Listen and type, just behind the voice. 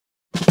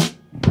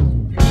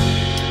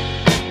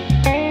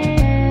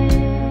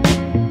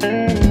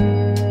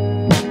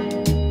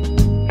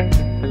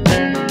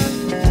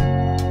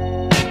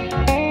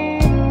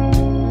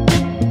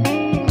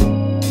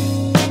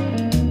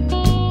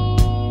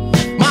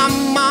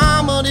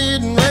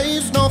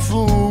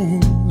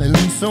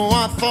so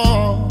I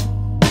thought.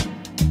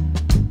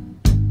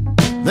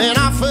 Then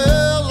I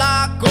felt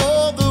like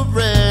all the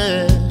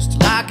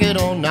rest, like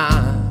it or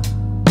not.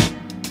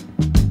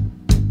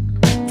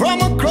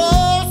 From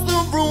across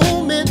the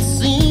room it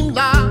seemed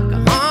like a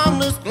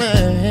harmless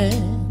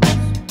glance,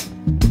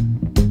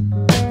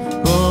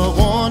 but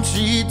once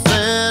she'd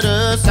set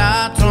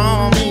aside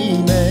from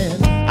me,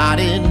 man, I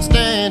didn't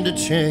stand a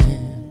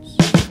chance.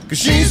 'Cause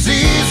she's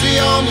easy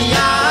on the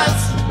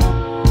eyes,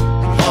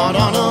 hard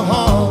on her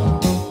heart.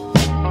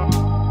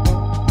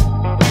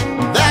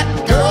 That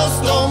girl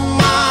stole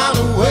mine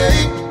away,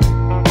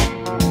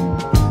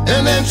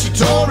 and then she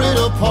tore it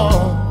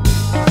apart.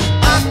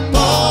 I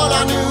thought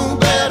I knew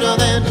better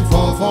than to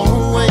fall for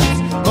her ways,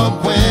 but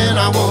when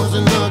I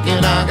wasn't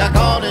looking, I got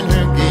caught in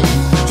her game.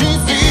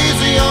 She's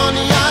easy on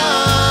the eye,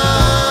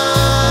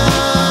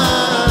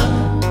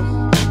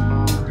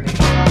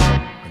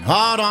 and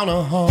hard on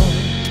her heart.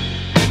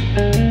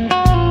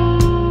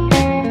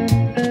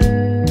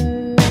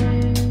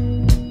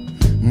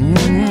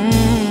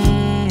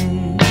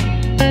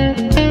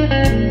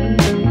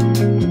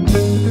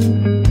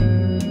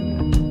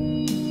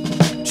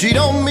 She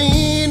don't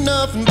mean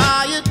nothing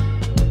by it,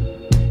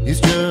 it's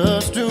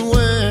just a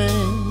way.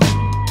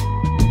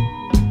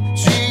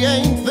 She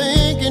ain't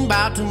thinking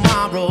about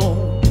tomorrow,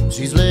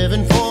 she's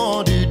living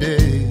for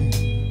today.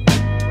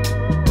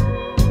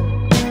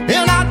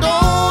 And I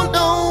don't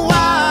know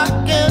why I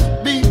can't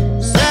be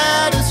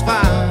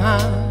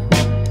satisfied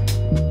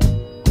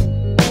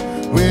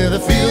with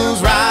it feels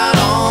right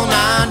all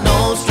night,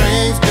 no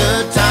strings,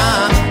 good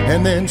time,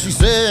 and then she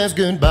says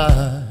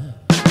goodbye.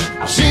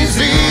 She's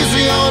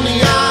easy on the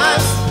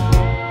eyes,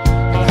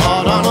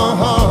 hard on her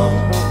heart.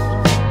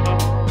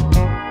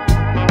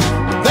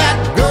 That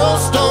girl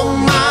stole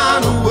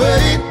mine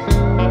away,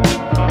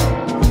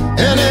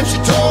 and then she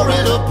tore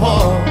it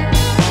apart.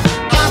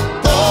 I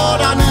thought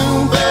I knew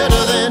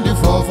better than to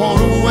fall for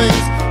her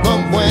ways, but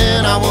when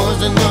I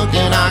wasn't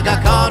looking, I got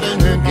caught in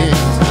her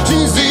games.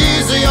 She's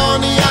easy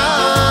on the eye.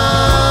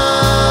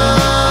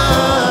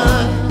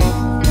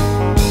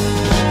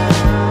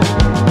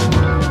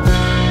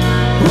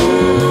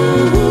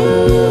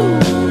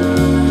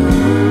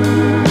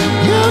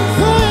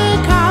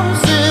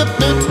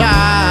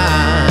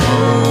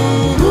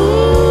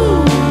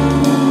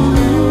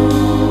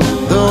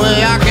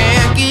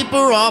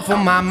 Off of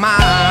my mind.